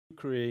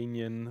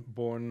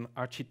Ukrainian-born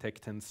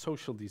architect and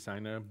social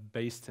designer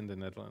based in the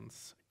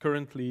Netherlands.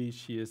 Currently,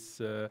 she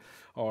is,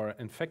 or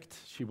in fact,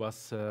 she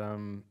was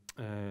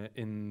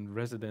in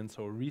residence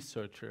or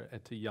researcher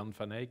at the Jan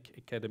van Eyck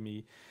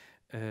Academy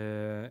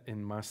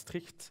in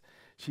Maastricht.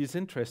 She is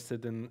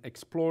interested in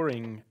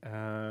exploring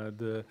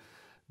the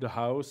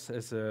house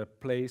as a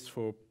place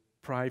for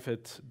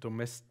private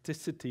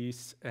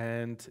domesticities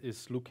and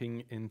is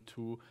looking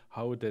into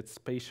how that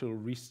spatial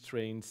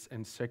restraints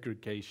and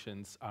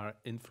segregations are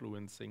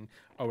influencing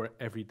our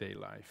everyday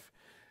life.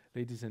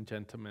 Ladies and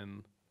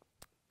gentlemen,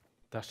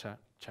 Dasha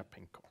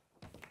Tsapenko.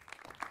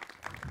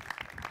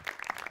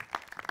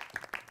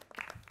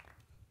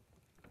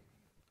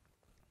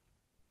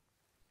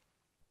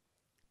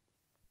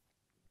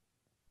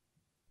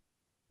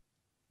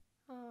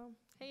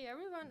 Hey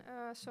everyone,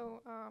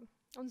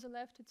 on the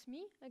left it's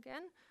me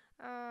again,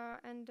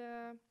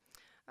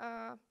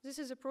 this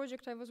is a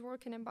project I was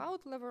working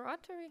about,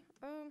 laboratory.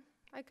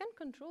 I can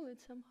control it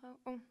somehow.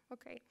 Oh,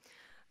 okay.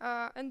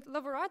 And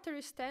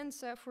laboratory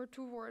stands for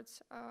two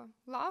words,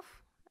 love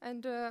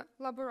and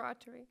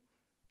laboratory.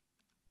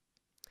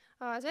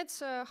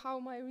 That's how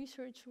my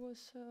research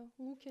was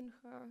looking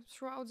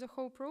throughout the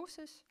whole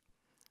process.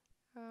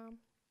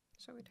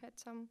 So it had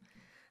some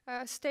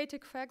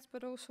static facts,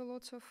 but also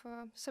lots of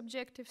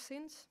subjective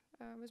things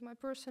with my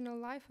personal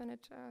life, and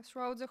it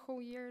throughout the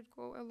whole year it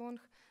go along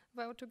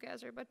well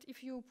together. But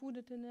if you put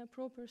it in a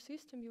proper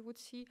system, you would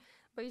see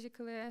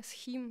basically a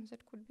scheme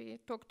that could be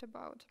talked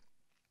about.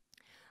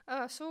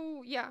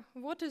 So yeah,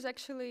 what is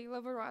actually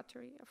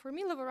laboratory? For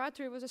me,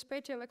 laboratory was a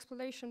spatial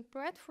exploration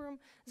platform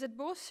that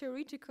both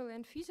theoretically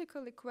and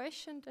physically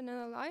questioned and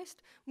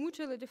analyzed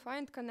mutually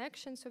defined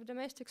connections of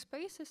domestic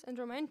spaces and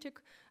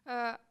romantic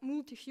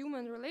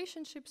multi-human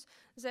relationships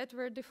that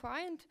were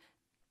defined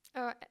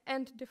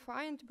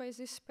by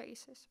these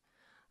spaces.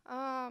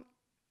 I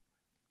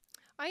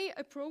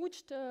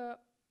approached,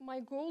 my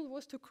goal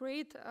was to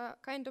create a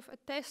kind of a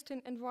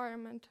testing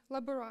environment,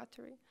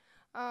 laboratory,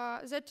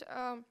 that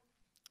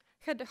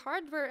had a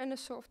hardware and a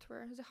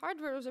software. The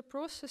hardware of the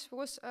process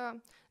was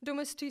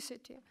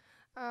domesticity,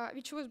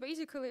 which was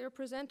basically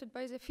represented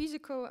by the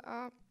physical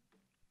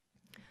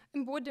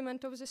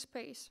embodiment of the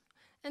space.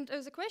 And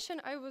the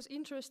question I was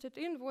interested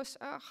in was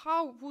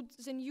how would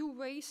the new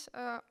ways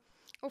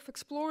of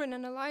exploring,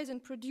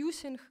 analyzing,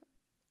 producing,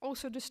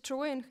 also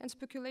destroying and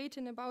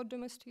speculating about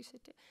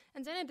domesticity.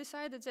 And then I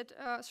decided that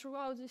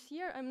throughout this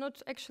year, I'm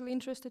not actually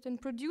interested in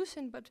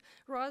producing, but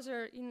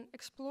rather in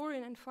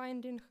exploring and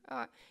finding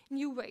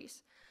new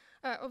ways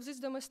of this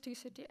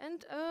domesticity.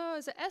 And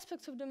the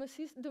aspects of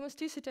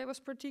domesticity I was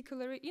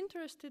particularly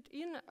interested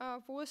in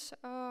was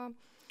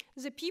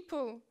the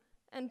people,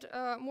 and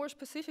more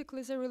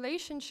specifically the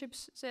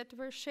relationships that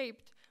were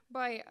shaped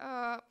by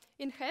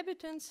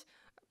inhabitants,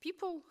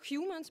 people,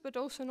 humans, but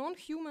also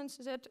non-humans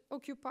that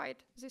occupied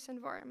these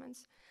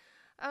environments.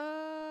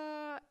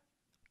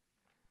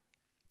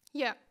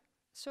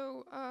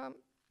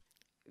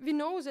 We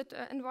know that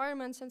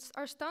environments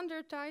are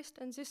standardized,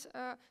 and these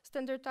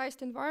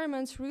standardized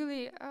environments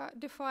really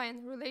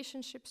define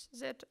relationships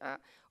that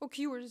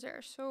occur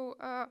there. So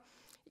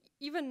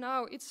even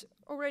now it's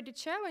already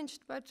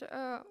challenged, but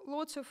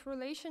lots of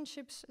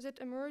relationships that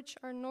emerge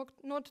are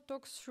not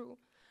talked through.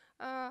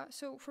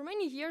 So for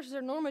many years,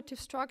 the normative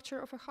structure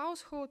of a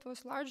household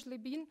was largely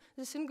been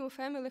the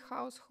single-family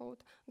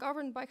household,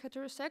 governed by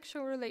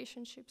heterosexual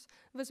relationships,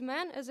 with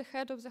man as the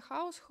head of the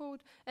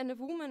household and a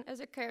woman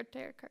as a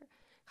caretaker.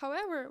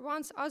 However,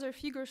 once other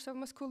figures of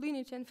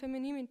masculinity and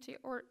femininity,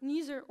 or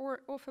neither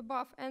or of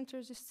above,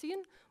 enter the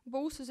scene,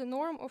 both the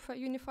norm of a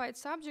unified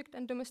subject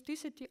and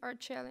domesticity are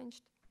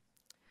challenged.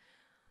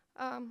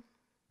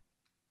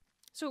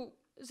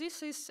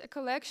 This is a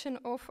collection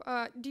of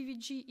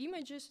DVG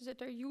images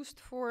that are used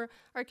for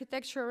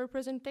architectural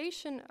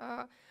representation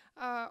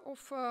of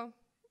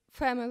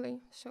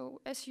family. So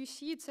as you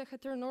see, it's a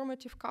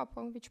heteronormative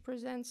couple which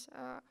presents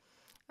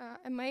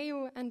a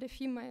male and a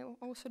female,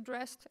 also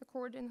dressed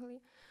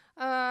accordingly.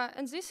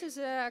 And this is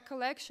a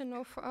collection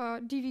of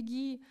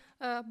DVD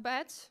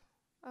beds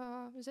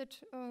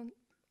that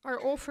are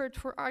offered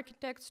for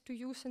architects to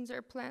use in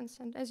their plans.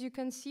 And as you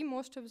can see,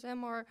 most of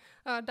them are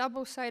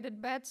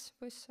double-sided beds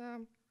with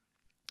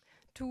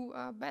two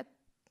bed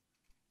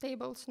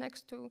tables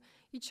next to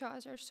each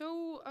other.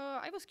 So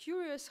I was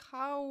curious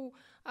how,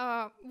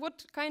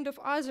 what kind of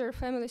other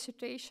family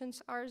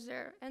situations are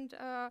there. And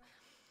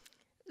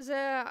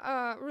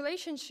the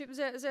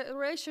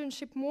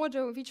relationship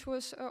model which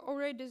was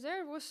already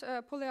there was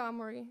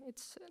polyamory.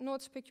 It's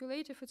not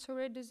speculative, it's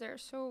already there.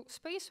 So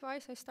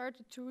space-wise, I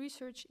started to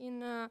research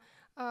in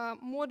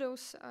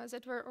models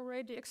that were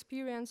already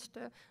experienced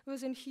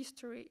within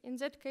history. In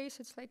that case,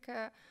 it's like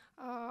a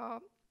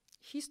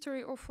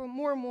history of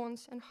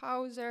Mormons and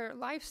how their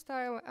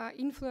lifestyle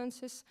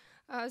influences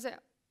the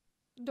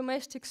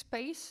domestic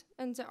space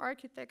and the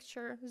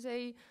architecture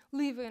they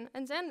live in.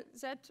 And then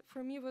that,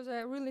 for me, was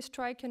a really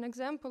striking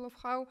example of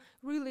how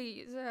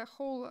really the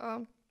whole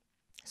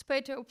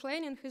spatial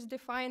planning is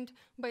defined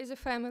by the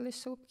family.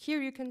 So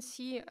here you can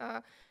see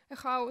a a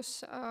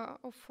house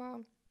of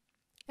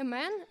a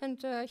man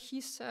and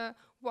his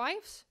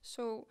wives.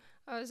 So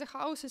the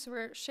houses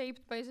were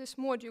shaped by these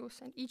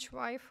modules, and each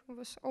wife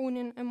was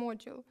owning a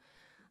module.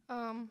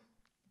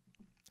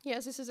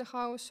 Yes, this is a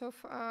house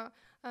of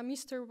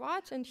Mr.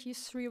 Watt and his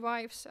three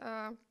wives,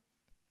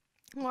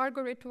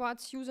 Margaret Watt,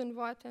 Susan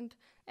Watt, and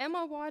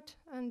Emma Watt.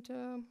 And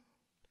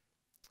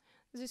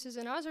this is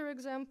another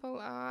example,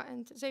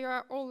 and they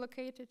are all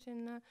located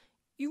in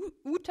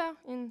Utah,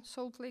 in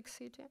Salt Lake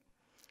City.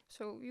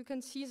 So you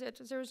can see that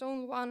there's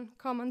only one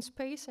common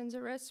space, and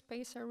the rest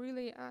space are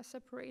really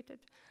separated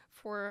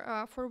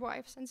for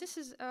wives. And this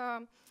is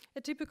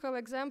a typical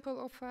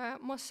example of a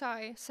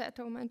Maasai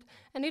settlement,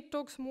 and it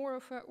talks more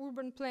of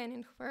urban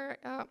planning, where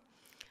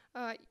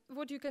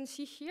what you can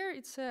see here,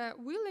 it's a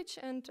village,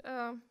 and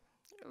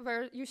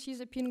where you see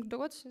the pink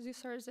dots,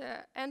 these are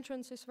the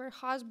entrances where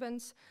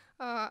husbands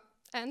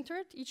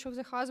entered. Each of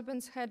the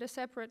husbands had a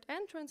separate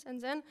entrance, and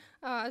then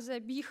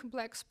the big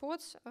black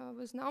spots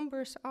with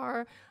numbers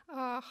are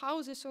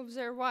houses of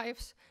their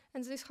wives.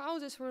 And these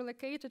houses were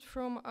located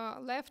from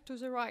left to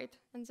the right.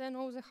 And then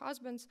all the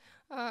husbands,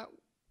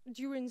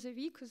 during the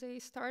week, they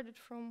started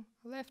from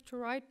left to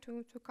right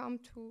to come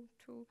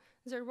to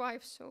their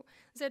wives. So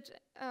that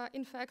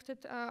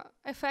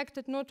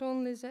affected not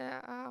only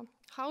the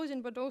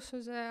housing, but also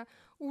the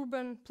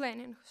urban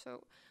planning.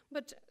 So,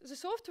 but the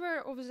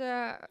software of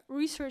the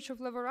research of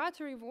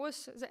laboratory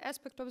was the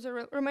aspect of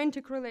the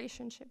romantic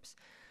relationships.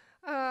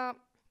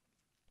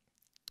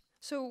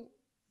 So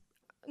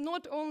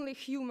not only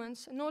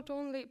humans, not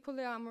only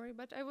polyamory,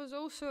 but I was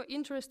also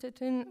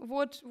interested in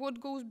what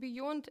goes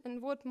beyond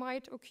and what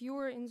might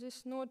occur in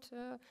this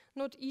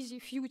not easy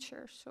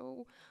future.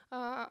 So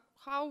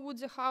how would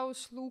the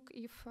house look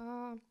if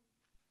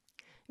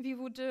we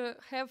would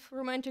have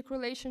romantic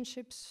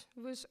relationships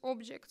with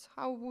objects?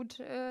 How would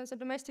the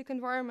domestic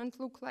environment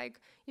look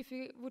like if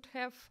we would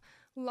have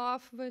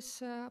love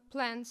with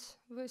plants,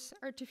 with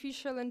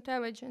artificial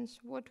intelligence?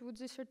 What would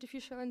this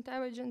artificial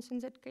intelligence in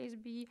that case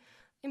be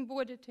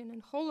embodied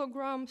in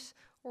holograms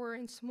or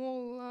in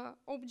small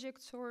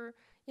objects or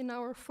in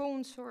our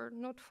phones or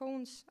not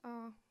phones?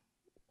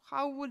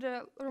 How would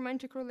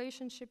romantic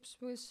relationships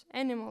with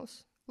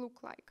animals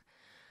look like?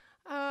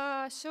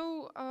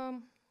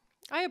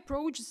 I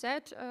approached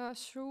that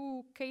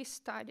through case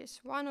studies.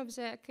 One of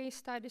the case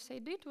studies I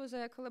did was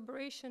a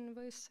collaboration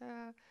with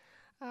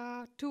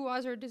two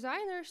other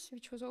designers,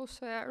 which was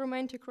also a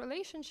romantic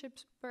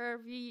relationships, where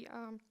we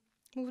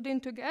moved in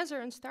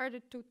together and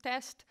started to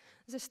test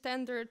the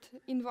standard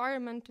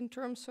environment in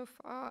terms of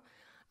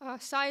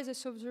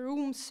sizes of the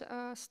rooms,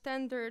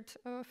 standard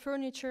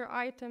furniture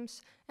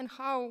items, and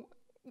how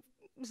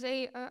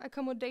they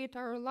accommodate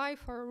our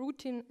life, our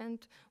routine,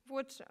 and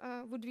what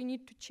would we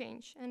need to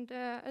change. And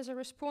as a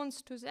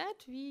response to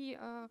that, we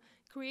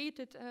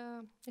created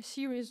a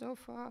series of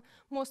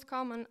most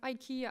common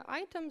IKEA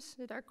items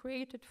that are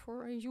created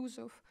for a use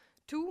of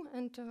 2,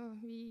 and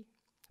we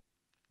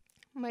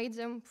made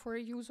them for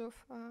a use of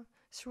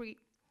 3.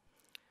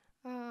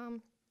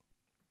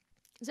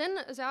 Then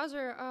the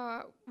other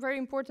very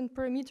important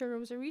parameter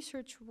of the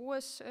research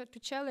was to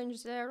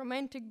challenge the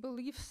romantic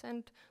beliefs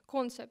and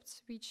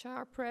concepts which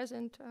are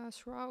present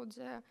throughout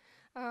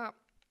the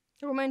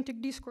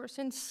romantic discourse,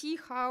 and see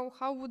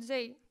how would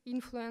they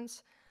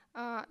influence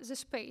the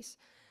space.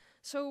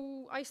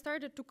 So I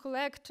started to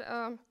collect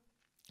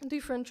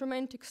different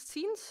romantic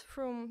scenes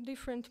from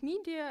different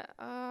media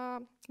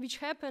which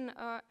happen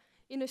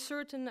in a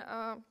certain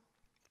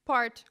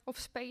part of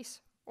space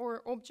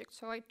or object.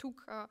 So I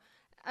took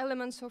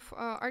elements of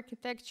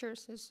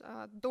architectures as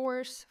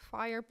doors,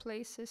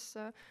 fireplaces,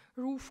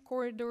 roof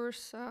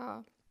corridors,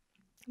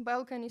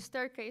 balconies,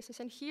 staircases,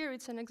 and here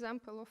it's an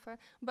example of a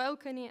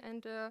balcony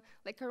and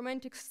like a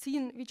romantic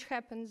scene which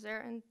happens there.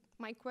 And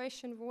my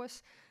question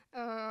was,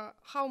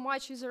 how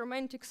much is a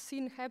romantic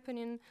scene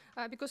happening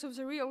because of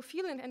the real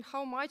feeling, and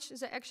how much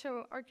the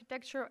actual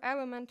architectural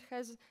element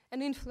has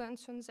an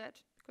influence on that?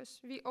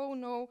 Because we all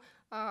know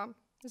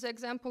the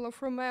example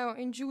of Romeo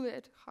and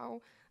Juliet,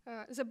 how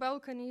the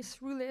balcony is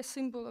really a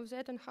symbol of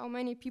that, and how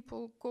many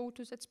people go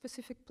to that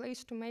specific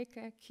place to make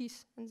a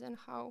kiss, and then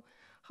how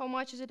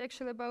much is it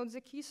actually about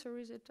the kiss, or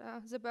is it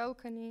the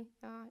balcony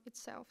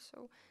itself?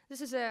 So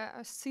this is a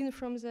scene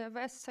from the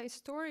West Side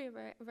Story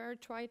where I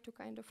try to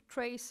kind of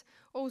trace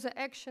all the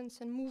actions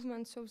and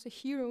movements of the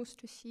heroes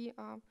to see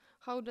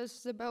how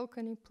does the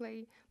balcony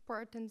play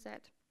part in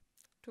that,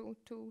 to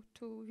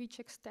which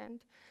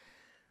extent.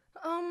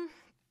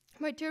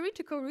 My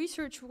theoretical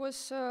research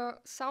was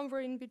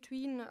somewhere in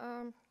between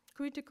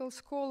critical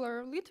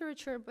scholar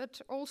literature,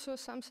 but also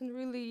something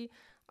really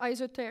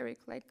esoteric,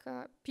 like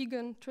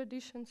pagan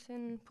traditions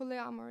in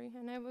polyamory.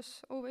 And I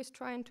was always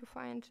trying to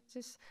find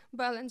this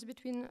balance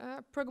between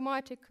a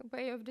pragmatic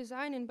way of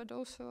designing, but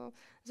also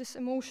this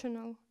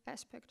emotional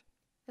aspect,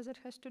 as it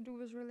has to do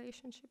with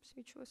relationships,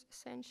 which was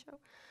essential.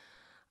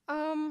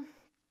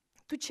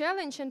 To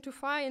challenge and to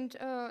find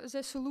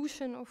the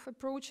solution of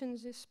approaching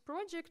this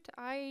project,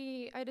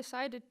 I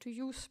decided to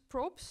use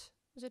props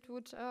that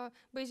would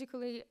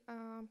basically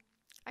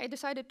I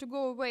decided to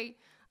go away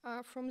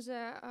from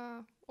the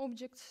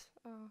objects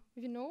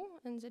we know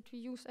and that we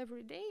use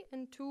every day,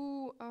 and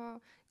to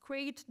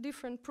create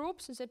different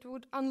props that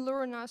would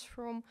unlearn us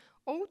from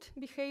old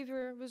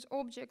behavior with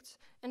objects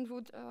and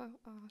would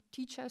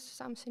teach us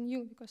something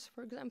new. Because,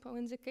 for example,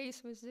 in the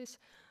case with this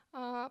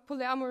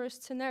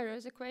polyamorous scenario,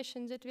 the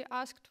question that we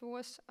asked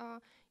was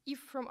if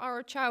from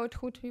our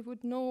childhood we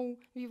would know,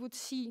 we would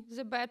see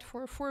the bed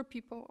for 4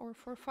 people or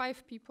for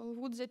 5 people,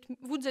 would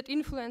that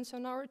influence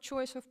on our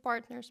choice of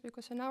partners?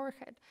 Because in our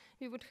head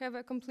we would have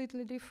a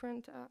completely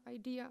different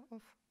idea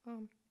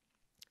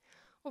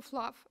of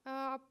love.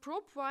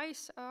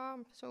 Prop-wise,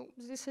 so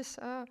this is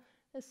a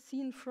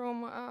scene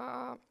from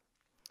a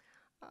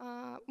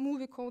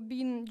movie called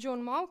Being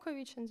John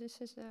Malkovich, and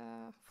this is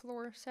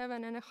floor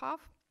 7.5,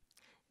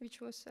 which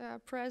was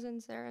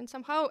present there. And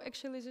somehow,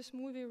 actually, this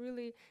movie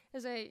really,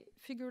 as I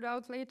figured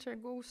out later,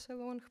 goes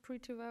along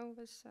pretty well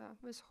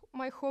with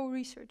my whole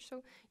research.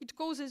 So it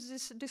causes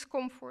this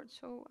discomfort.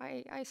 So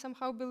I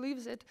somehow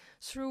believe that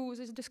through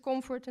this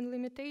discomfort and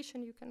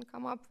limitation, you can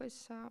come up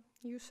with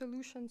new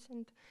solutions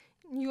and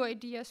new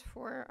ideas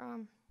for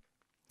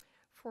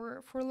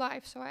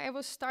life. So I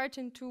was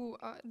starting to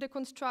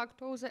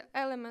deconstruct all the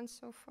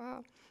elements of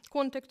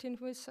contacting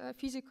with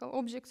physical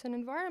objects and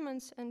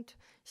environments and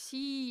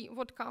see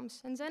what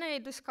comes. And then I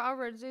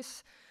discovered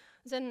this,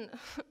 then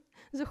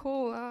the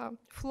whole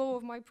flow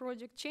of my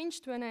project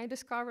changed when I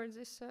discovered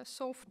this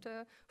soft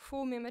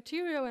foamy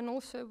material, and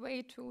also a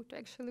way to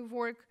actually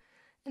work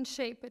and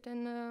shape it.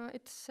 And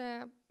it's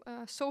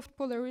soft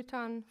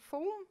polyurethane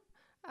foam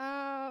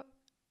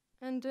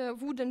and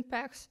wooden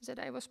pegs that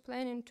I was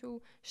planning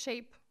to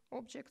shape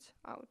objects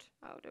out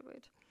of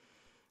it.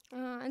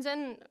 And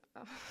then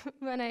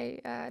when I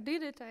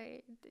did it,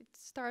 it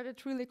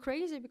started really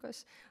crazy,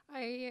 because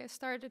I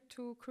started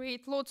to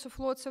create lots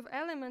of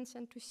elements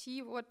and to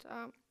see what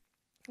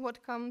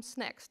comes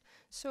next.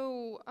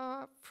 So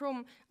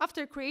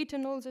after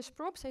creating all these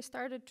props, I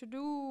started to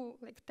do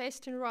like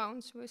testing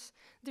rounds with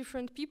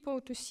different people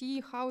to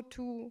see how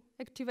to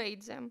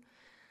activate them.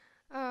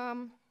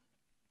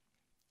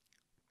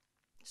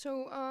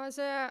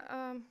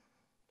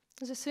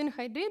 The thing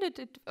I did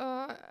it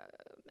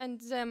and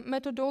the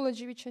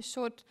methodology which I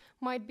thought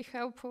might be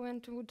helpful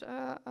and would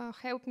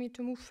help me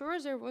to move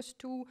further was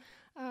to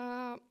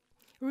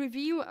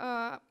review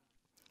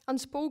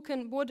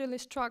unspoken bodily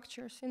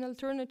structures in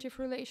alternative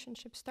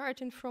relationships,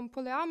 starting from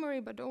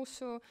polyamory, but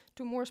also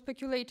to more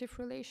speculative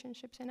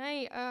relationships. And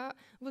I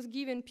was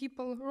giving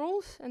people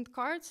roles and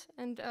cards,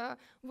 and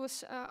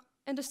was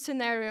in a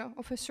scenario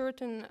of a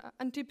certain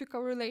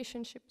untypical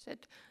relationship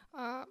that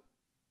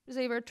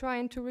they were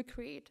trying to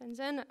recreate. And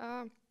then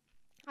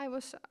I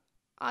was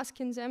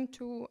asking them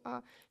to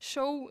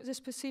show the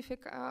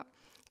specific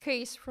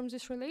case from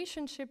this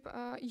relationship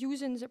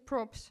using the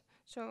props.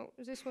 So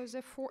this was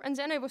the form, and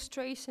then I was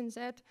tracing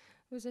that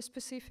with a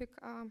specific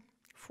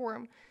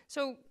form.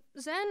 So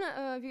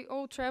then we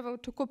all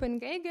traveled to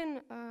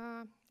Copenhagen,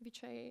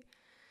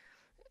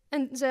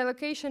 and the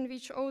location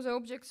which all the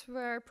objects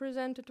were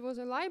presented was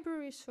a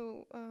library.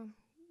 So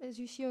as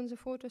you see on the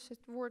photos, it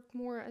worked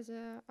more as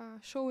a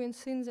showing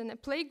scenes than a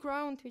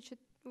playground, which it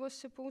was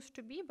supposed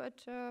to be,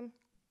 but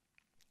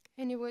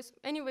anyways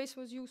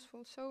was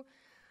useful. So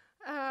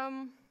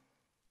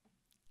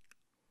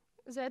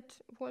that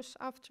was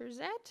after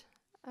that,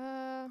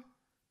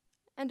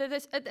 and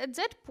at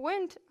that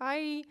point,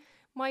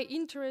 my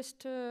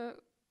interest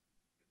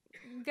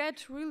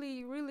got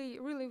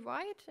really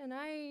wide, and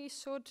I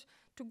thought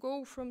to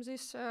go from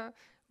this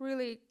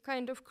really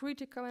kind of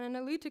critical and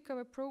analytical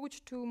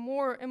approach to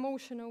more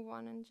emotional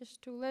one, and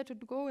just to let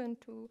it go and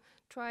to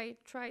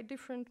try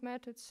different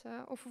methods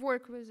of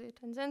work with it.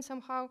 And then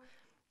somehow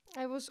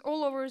I was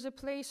all over the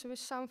place with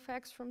some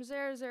facts from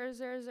there,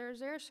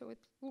 so it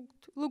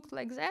looked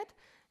like that,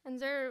 and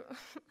there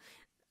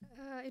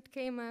it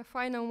came a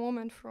final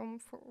moment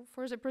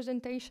for the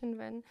presentation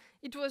when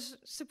it was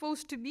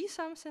supposed to be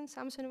something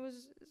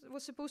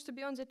was supposed to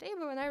be on the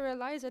table, and I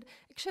realized that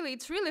actually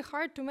it's really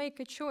hard to make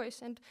a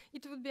choice, and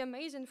it would be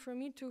amazing for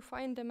me to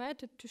find a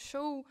method to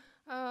show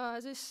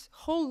this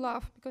whole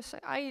love, because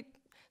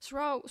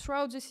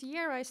throughout this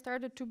year I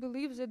started to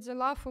believe that the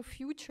love of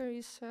future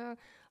is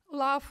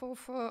love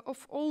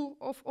of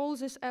all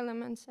these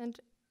elements, and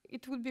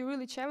it would be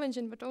really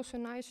challenging but also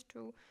nice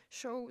to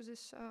show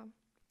this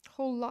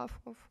whole love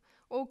of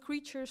all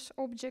creatures,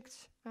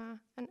 objects,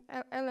 and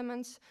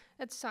elements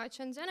as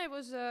such. And then I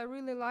was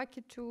really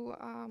lucky to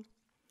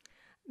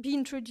be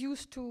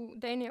introduced to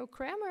Daniel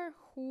Kramer,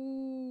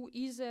 who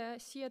is a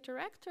theater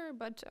actor,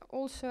 but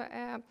also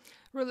a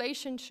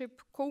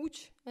relationship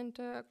coach and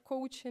a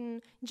coach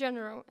in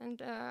general.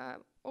 And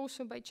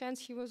also by chance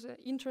he was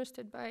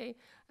interested by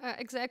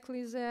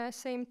exactly the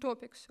same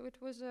topic. So it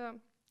was a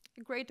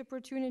great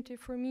opportunity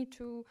for me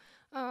to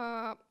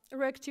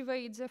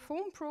reactivate the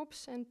foam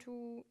props and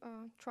to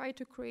try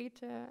to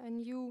create a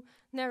new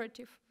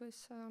narrative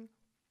with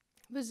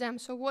them.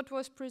 So what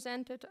was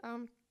presented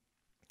on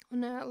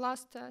the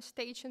last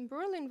stage in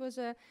Berlin was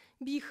a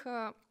big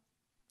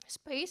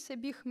space, a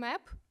big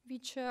map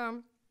which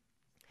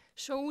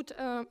showed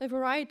a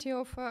variety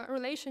of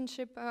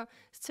relationship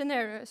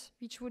scenarios,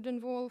 which would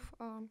involve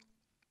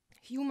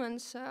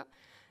humans,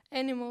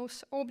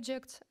 animals,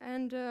 objects,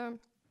 and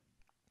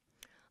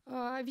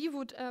we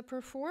would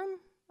perform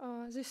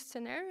these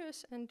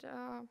scenarios and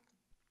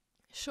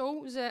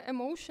show the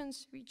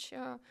emotions which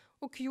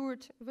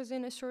occurred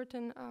within a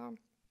certain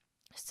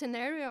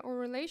scenario or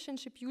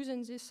relationship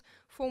using these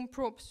foam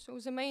props. So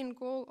the main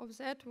goal of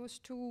that was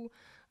to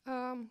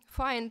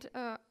find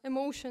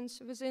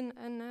emotions within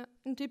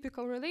a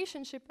typical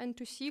relationship and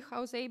to see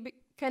how they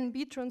can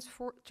be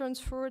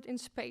transferred in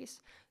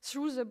space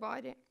through the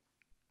body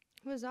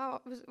with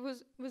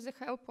the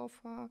help of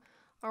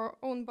our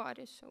own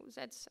body. So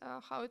that's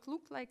how it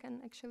looked like.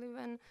 And actually,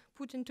 when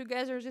putting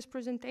together this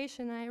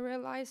presentation, I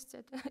realized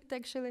that it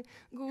actually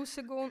goes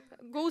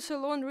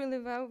along really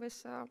well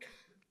with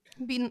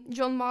being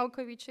John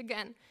Malkovich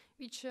again,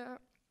 which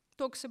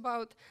talks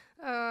about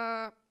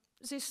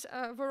this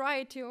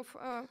variety of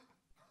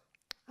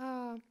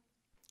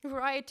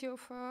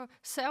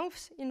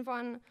selves in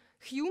one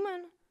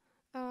human,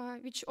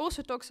 which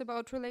also talks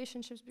about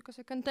relationships, because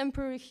a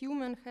contemporary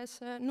human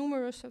has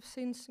numerous of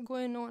things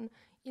going on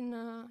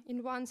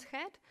in one's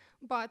head,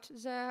 but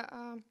the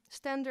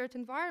standard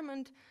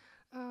environment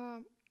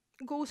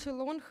goes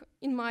along,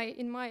 in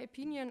my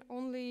opinion,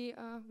 only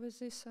with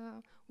this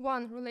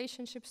one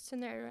relationship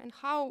scenario. And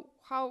how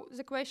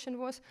the question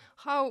was,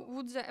 how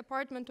would the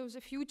apartment of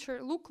the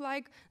future look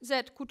like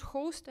that could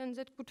host and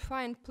that could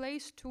find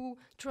place to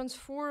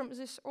transform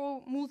this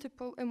all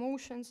multiple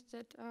emotions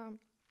that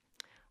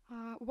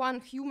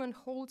one human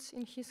holds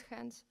in his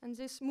hands, and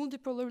these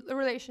multiple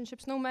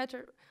relationships, no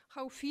matter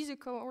how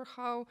physical or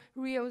how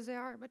real they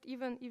are, but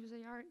even if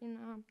they are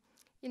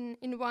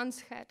in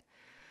one's head.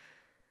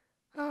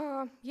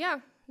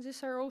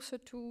 These are also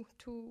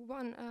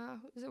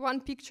one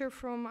picture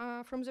from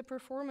the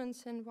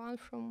performance and one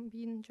from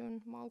being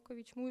John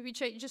Malkovich movie,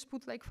 which I just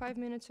put like 5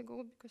 minutes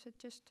ago because it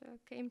just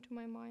came to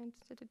my mind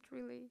that it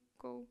really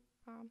go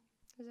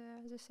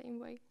the same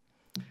way.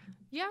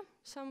 Yeah,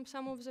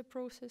 some of the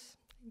process,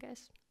 I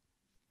guess.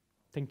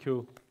 Thank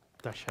you,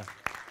 Dasha.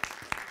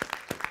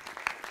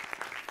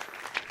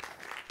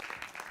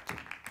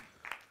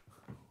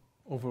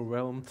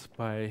 Overwhelmed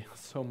by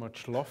so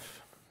much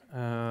love.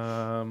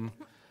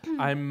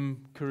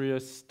 I'm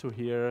curious to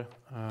hear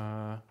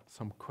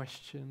some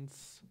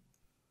questions.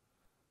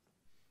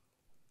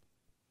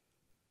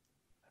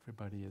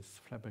 Everybody is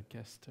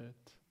flabbergasted,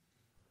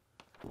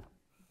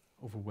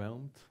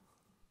 overwhelmed.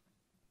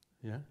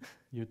 Yeah,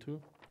 you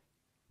too?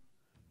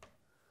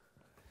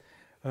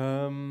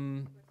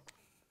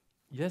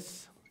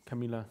 Yes,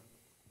 Camila.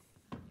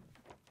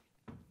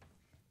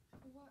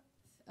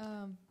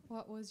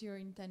 What was your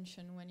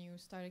intention when you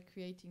started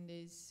creating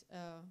these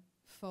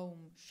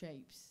foam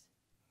shapes?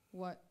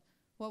 What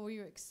were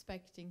you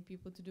expecting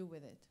people to do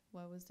with it?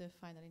 What was the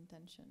final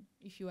intention,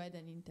 if you had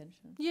any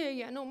intention?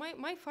 No,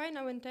 my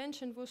final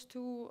intention was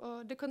to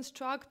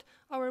deconstruct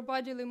our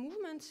bodily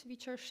movements,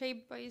 which are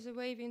shaped by the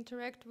way we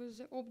interact with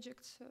the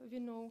objects we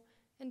know,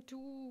 and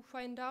to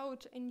find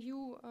out a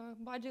new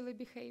bodily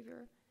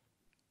behavior.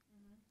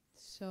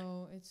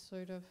 So it's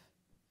sort of,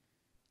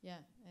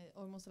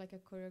 almost like a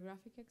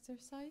choreographic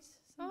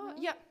exercise?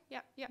 Yeah.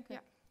 Okay.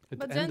 It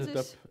but ended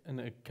up in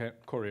a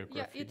choreography.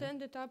 Yeah, it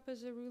ended up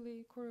as a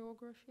really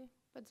choreography.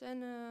 But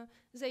then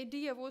the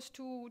idea was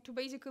to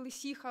basically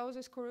see how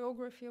this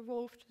choreography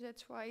evolved.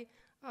 That's why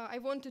I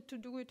wanted to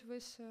do it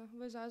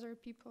with other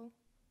people.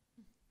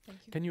 Thank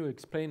you. Can you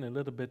explain a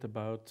little bit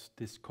about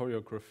this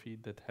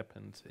choreography that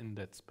happened in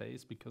that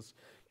space? Because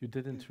you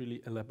didn't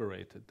really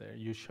elaborate it there.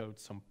 You showed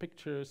some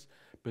pictures,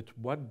 but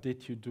what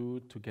did you do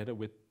together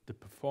with the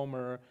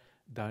performer,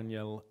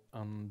 Daniel,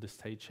 on the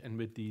stage and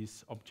with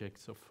these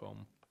objects of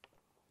foam?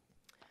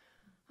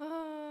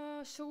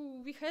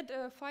 So we had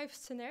 5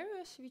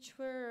 scenarios which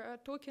were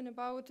talking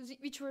about,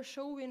 which were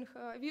showing,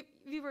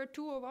 we were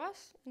 2 of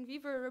us, and we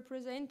were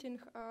representing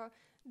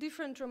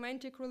different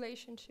romantic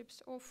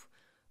relationships of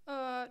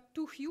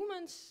 2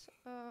 humans,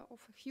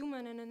 of a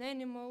human and an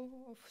animal,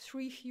 of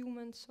 3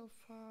 humans, of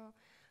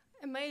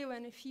a male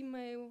and a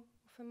female,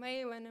 of a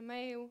male and a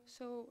male.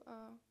 So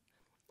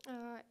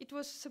it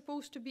was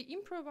supposed to be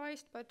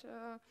improvised, but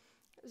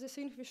the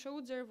thing we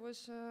showed there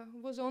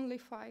was only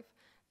 5.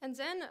 And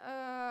then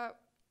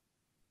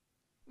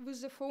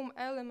with the foam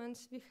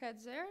elements we had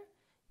there,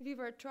 we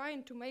were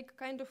trying to make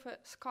kind of a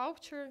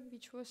sculpture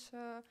which was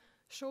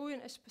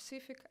showing a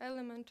specific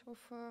element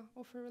of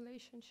a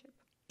relationship.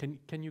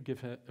 Can you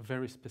give a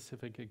very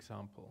specific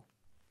example?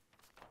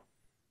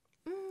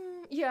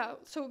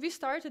 So we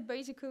started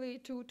basically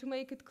to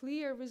make it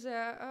clear with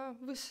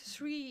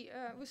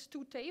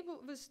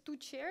 2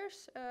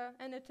 chairs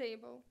and a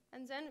table,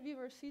 and then we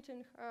were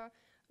sitting.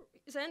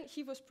 Then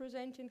he was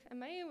presenting a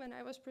male and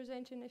I was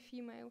presenting a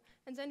female,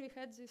 and then we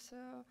had this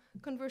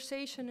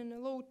conversation in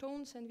low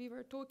tones, and we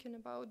were talking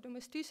about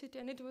domesticity,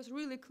 and it was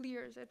really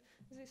clear that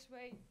this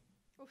way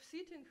of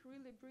sitting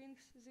really brings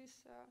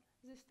this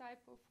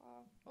type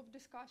of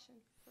discussion,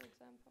 for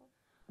example.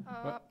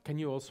 Well, can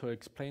you also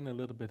explain a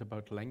little bit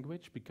about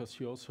language? Because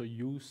you also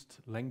used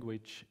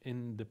language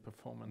in the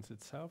performance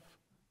itself.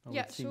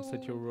 Yeah, it seems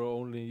that you were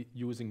only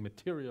using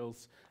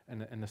materials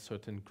and a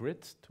certain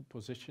grid to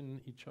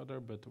position each other,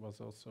 but there was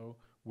also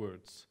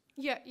words.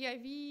 Yeah,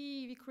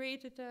 we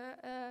created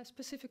a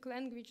specific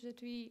language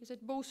that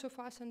both of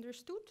us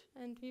understood,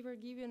 and we were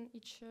given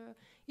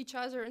each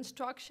other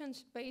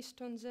instructions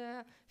based on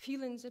the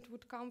feelings that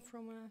would come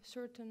from a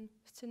certain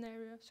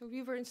scenario. So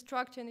we were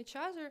instructing each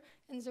other,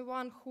 and the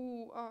one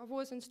who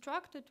was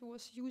instructed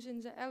was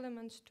using the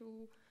elements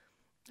to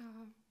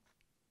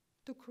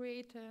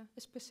create a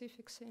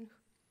specific thing.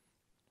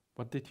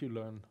 What did you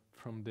learn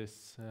from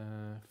this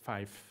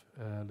 5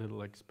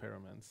 little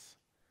experiments?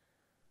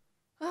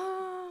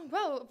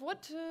 Well,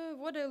 what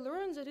I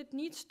learned that it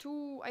needs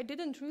to. I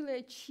didn't really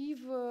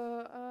achieve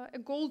a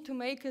goal to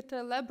make it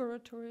a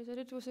laboratory. That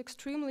it was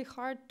extremely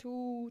hard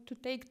to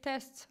take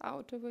tests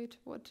out of it.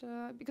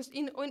 Because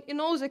in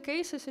all the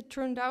cases it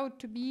turned out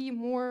to be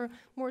more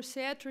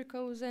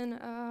theatrical than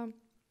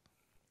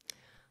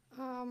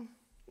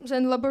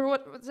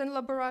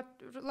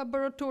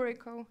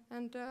laboratorical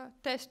and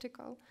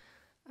testical.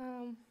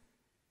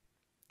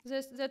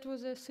 That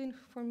was a thing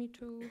for me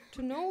to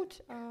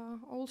note.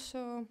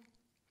 Also.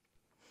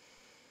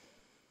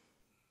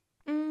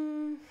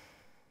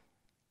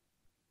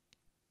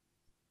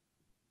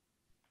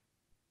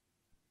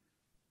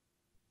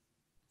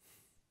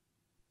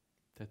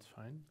 That's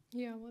fine.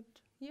 Yeah,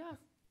 Yeah.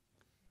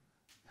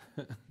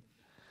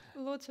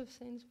 Lots of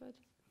things, but...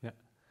 Yeah,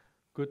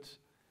 good.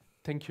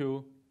 Thank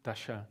you,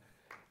 Dasha.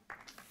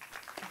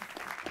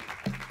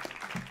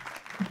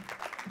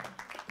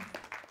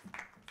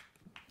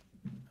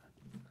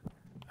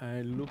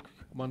 I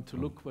want to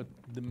look what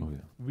the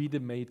Read a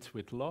Mate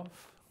with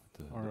Love.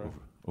 The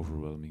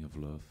overwhelming of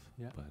love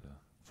by the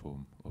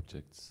foam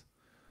objects.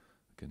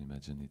 I can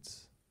imagine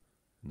it's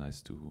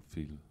nice to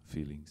feel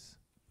feelings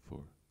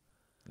for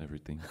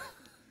everything.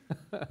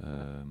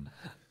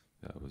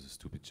 It was a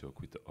stupid joke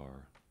with the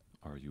R.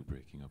 Are you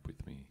breaking up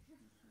with me?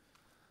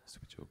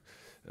 Stupid joke.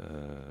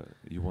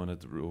 You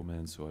wanted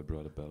romance, so I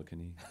brought a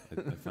balcony.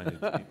 I find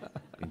it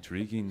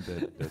intriguing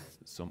that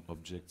some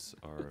objects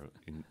are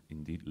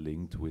indeed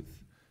linked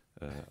with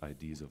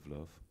ideas of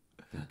love.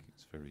 I think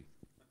it's very,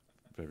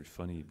 very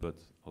funny, but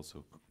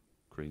also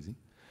crazy.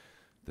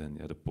 Then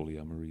the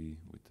polyamory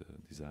with the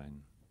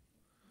design.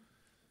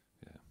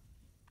 Yeah,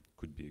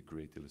 could be a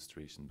great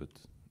illustration, but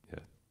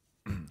yeah.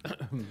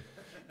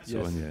 So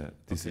yes. and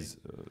this is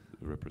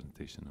a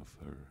representation of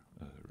her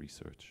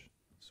research.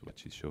 So what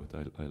she showed,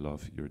 I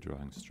love your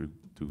drawings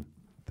too.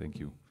 Thank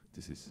you.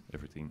 This is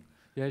everything.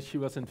 Yeah, she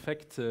was in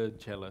fact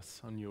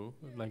jealous on you.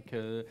 Like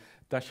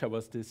Dasha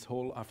was this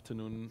whole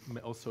afternoon,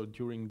 also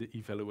during the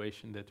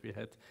evaluation that we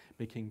had,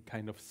 making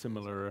kind of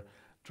similar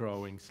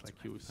drawings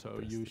like you. So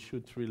you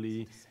should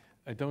really,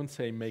 I don't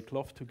say make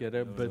love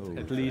together, but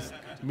at least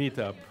meet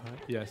up.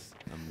 Yes.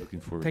 I'm looking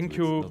forward Thank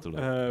to you, it. Not a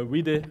lot.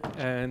 Wiede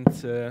and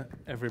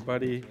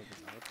everybody.